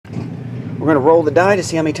We're going to roll the die to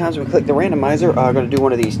see how many times we click the randomizer. I'm going to do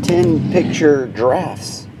one of these 10 picture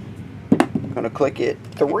drafts. I'm going to click it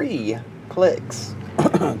 3 clicks.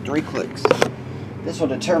 3 clicks. This will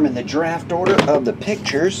determine the draft order of the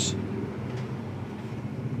pictures.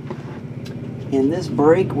 In this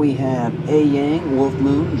break, we have A. Yang, Wolf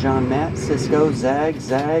Moon, John Matt, Cisco, Zags,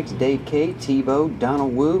 Dave K, Tebow,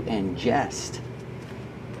 Donald Wu, and Jest.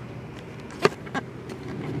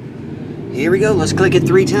 Here we go. Let's click it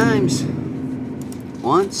 3 times.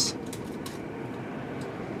 Once.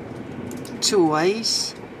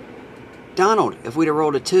 Twice. Donald, if we'd have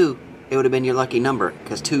rolled a 2, it would have been your lucky number,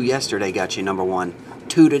 because 2 yesterday got you number 1.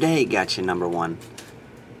 2 today got you number 1.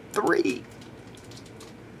 3.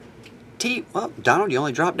 Well, Donald, you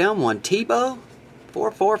only dropped down 1. Tebow,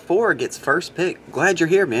 444 gets first pick. Glad you're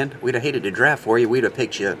here, man. We'd have hated to draft for you. We'd have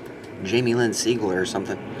picked you Jamie Lynn Siegler or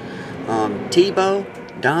something.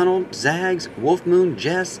 Tebow, Donald, Zags, Wolf Moon,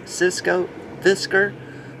 Jess, Cisco, Fisker,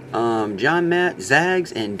 John Matt,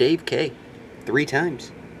 Zags, and Dave K. 3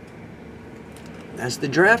 times. That's the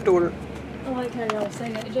draft order. I like how y'all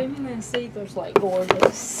say that. Jamie Lynn Siegler's like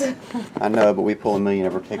gorgeous. I know, but we pull a million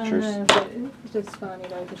of her pictures. I know, but it's just funny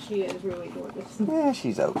though, because she is really gorgeous. Yeah,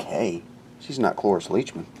 she's okay. She's not Cloris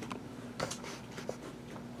Leachman.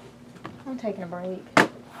 I'm taking a break.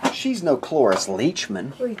 She's no Cloris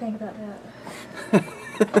Leachman. What do you think about that?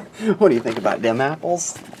 What do you think about them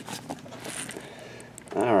apples?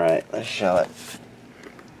 Alright, let's show it.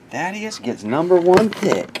 Thaddeus gets number 1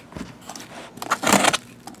 pick.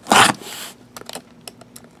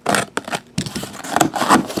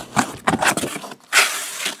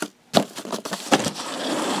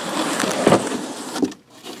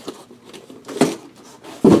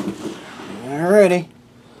 Alrighty.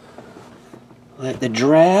 Let the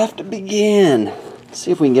draft begin. Let's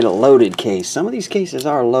see if we can get a loaded case. Some of these cases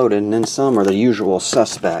are loaded, and then some are the usual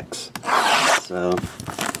suspects. So,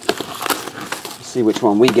 let's see which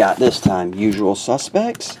one we got this time. Usual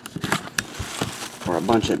suspects? Or a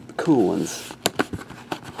bunch of cool ones?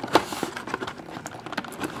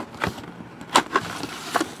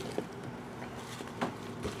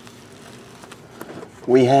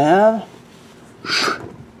 We have...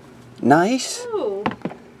 Nice. Ooh.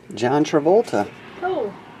 John Travolta.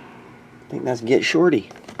 Cool. I think that's Get Shorty.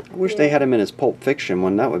 I wish they had him in his Pulp Fiction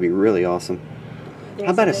one. That would be really awesome. Yes,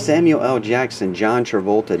 How about a it is. Samuel L. Jackson, John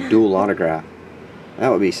Travolta dual autograph? That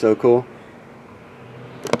would be so cool.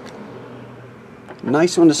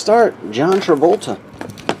 Nice one to start. John Travolta.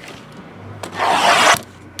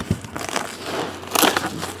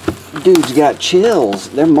 Dude's got chills.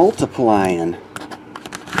 They're multiplying. I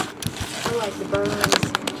like the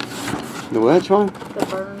burns. The which one? The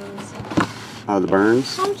burns. Oh, the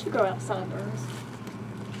burns. Why don't you go outside, burns?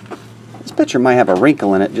 This picture might have a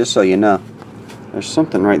wrinkle in it, just so you know. There's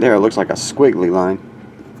something right there. It looks like a squiggly line.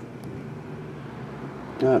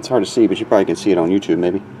 It's hard to see, but you probably can see it on YouTube,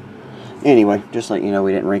 maybe. Anyway, just let you know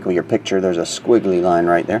we didn't wrinkle your picture. There's a squiggly line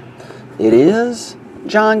right there. It is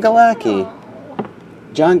John Galecki. Oh.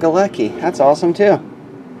 John Galecki. That's awesome, too.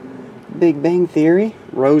 Big Bang Theory.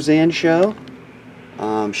 Roseanne Show.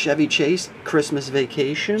 Chevy Chase. Christmas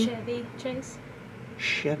Vacation. Chevy Chase?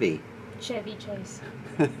 Chevy. Chevy Chase.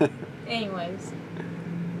 Anyways.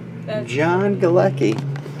 That's John Galecki.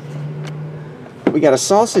 We got a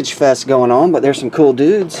sausage fest going on, but there's some cool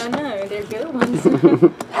dudes. I know, they're good ones.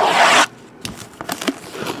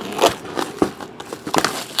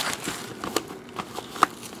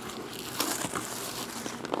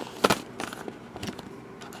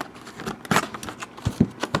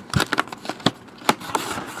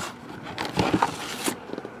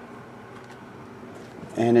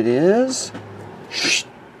 And it is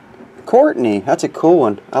Courtney. That's a cool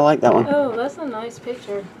one. I like that one. Oh, that's a nice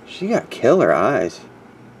picture. She got killer eyes.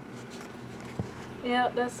 Yeah,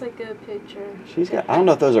 that's a good picture. She's got, I don't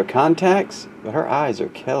know if those are contacts, but her eyes are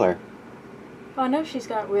killer. Oh, I know she's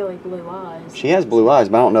got really blue eyes. She has blue eyes,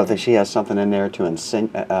 but I don't know if she has something in there to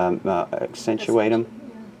accentuate them.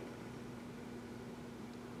 Yeah.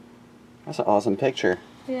 That's an awesome picture.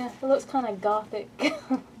 Yeah, it looks kind of gothic.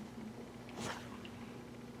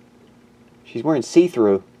 She's wearing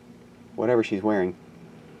see-through, whatever she's wearing.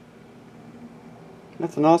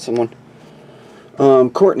 That's an awesome one.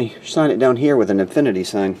 Courtney, sign it down here with an infinity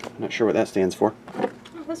sign. Not sure what that stands for. Oh,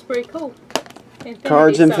 that's pretty cool. Infinity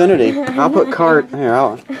Cards sign. Infinity. I'll put card here.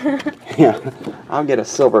 I'll get a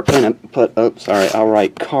silver pen and put. Oh, sorry. I'll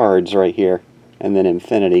write cards right here, and then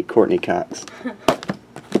Infinity. Courtney Cox.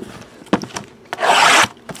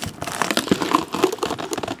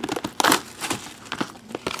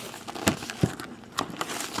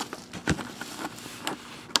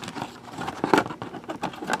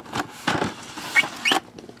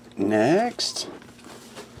 Next.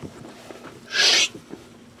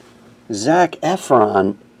 Zac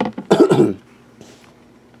Efron.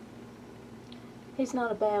 He's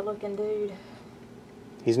not a bad looking dude.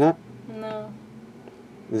 He's not? No.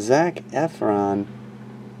 Zac Efron.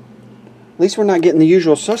 At least we're not getting the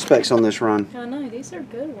usual suspects on this run. I know, these are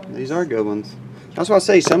good ones. These are good ones. That's why I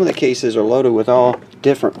say some of the cases are loaded with all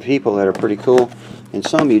different people that are pretty cool. And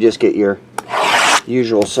some you just get your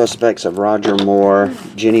usual suspects of Roger Moore,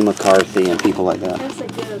 Jenny McCarthy, and people like that. That's a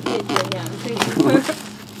good picture, yeah.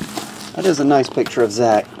 That is a nice picture of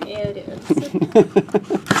Zach. Yeah, it is.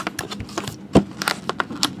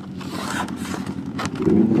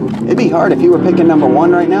 It'd be hard if you were picking number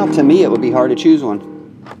 1 right now. To me, it would be hard to choose one.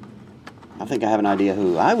 I think I have an idea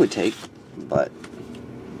who I would take, but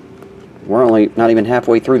we're only not even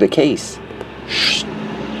halfway through the case.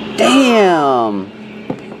 Damn!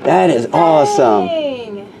 That is awesome.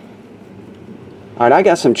 Alright, I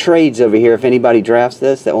got some trades over here if anybody drafts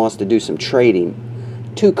this that wants to do some trading.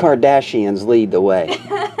 2 Kardashians lead the way.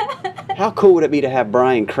 How cool would it be to have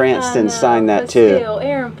Bryan Cranston sign that too? Still,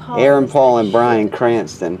 Aaron Paul and Bryan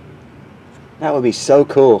Cranston. That would be so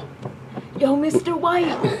cool. Yo, Mr. White.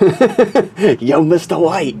 Yo, Mr.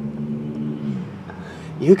 White.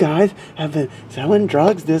 You guys have been selling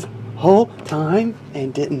drugs this whole time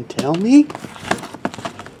and didn't tell me?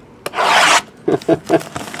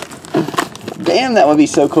 Damn, that would be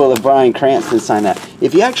so cool if Bryan Cranston signed that.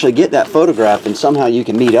 If you actually get that photograph and somehow you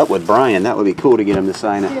can meet up with Bryan, that would be cool to get him to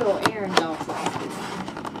sign it. Still, Aaron's awesome.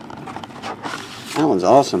 That one's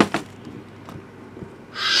awesome.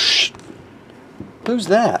 Who's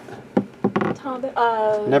that? Tom,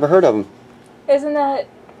 Never heard of him. isn't that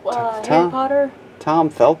Harry Potter? Tom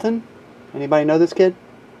Felton? Anybody know this kid?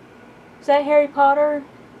 Is that Harry Potter?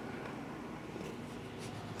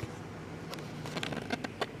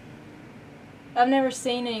 I've never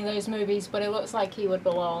seen any of those movies, but it looks like he would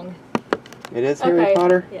belong. It is Harry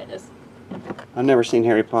Potter? Yeah, it is. I've never seen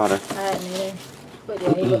Harry Potter. I hadn't either. But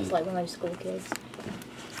yeah, he looks like one of those school kids.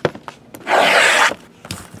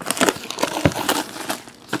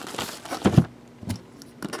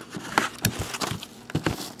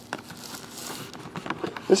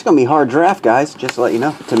 This is gonna be a hard draft, guys. Just to let you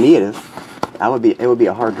know. To me, it is. It would be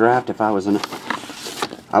a hard draft if I was in it.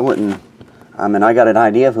 I wouldn't. I mean, I got an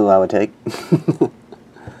idea of who I would take.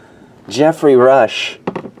 Jeffrey Rush.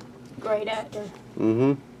 Great actor.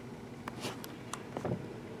 Mm-hmm.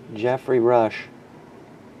 Jeffrey Rush.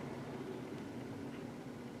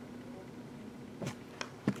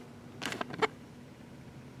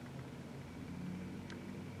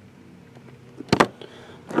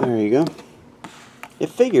 There you go. It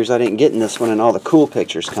figures I didn't get in this one and all the cool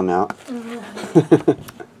pictures come out.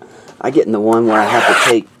 I get in the one where I have to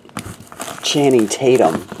take Channing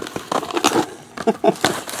Tatum.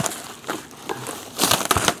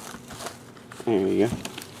 There you go.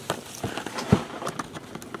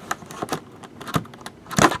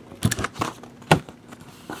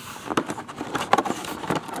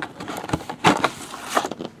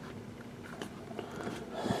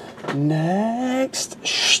 Next,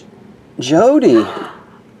 Jody.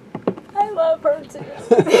 I love her too.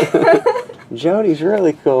 Jody's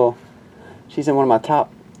really cool. She's in one of my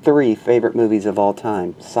top 3 favorite movies of all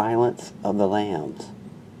time, Silence of the Lambs.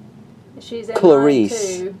 She's in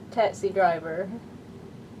Clarice. mine too, Taxi Driver.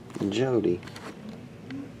 Jody.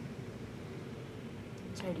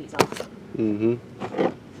 Jody's awesome. Mm-hmm.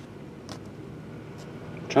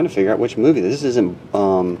 Trying to figure out which movie this isn't.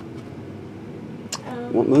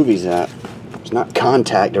 What movie's that? It's not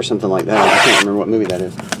Contact or something like that. I can't remember what movie that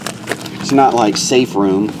is. It's not like Safe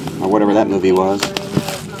Room or whatever that movie was.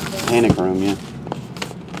 Panic Room, yeah.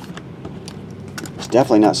 It's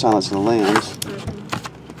definitely not Silence of the Lambs.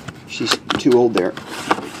 She's too old there.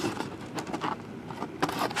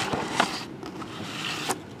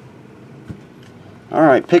 All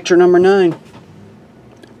right, picture number 9.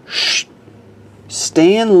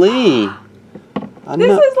 Stan Lee.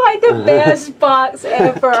 This is like the best box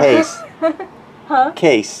ever. Case. Huh?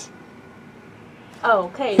 Case. Oh,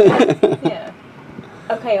 case. Yeah.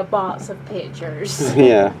 Okay, a box of pictures.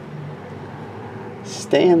 Yeah.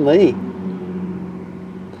 Stan Lee.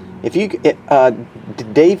 If you,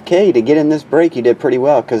 Dave K, to get in this break, you did pretty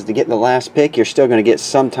well, because to get the last pick, you're still going to get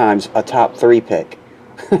sometimes a top 3 pick.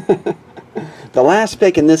 The last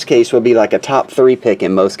pick in this case will be like a top 3 pick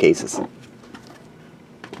in most cases.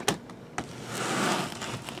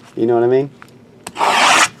 You know what I mean?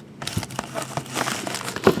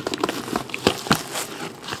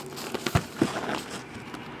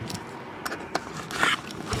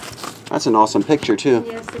 That's an awesome picture too.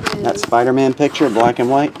 Yes, it is. That Spider-Man picture, black and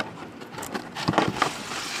white.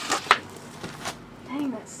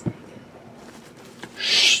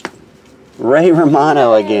 Ray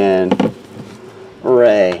Romano again.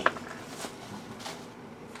 Ray.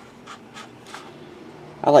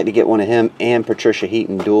 I'd like to get one of him and Patricia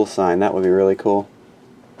Heaton dual sign. That would be really cool.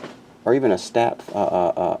 Or even a stat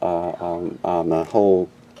on the whole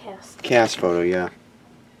cast photo, yeah.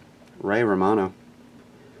 Ray Romano.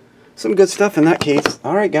 Some good stuff in that case.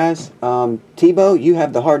 Alright guys, Tebow, you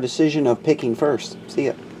have the hard decision of picking first. See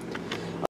ya.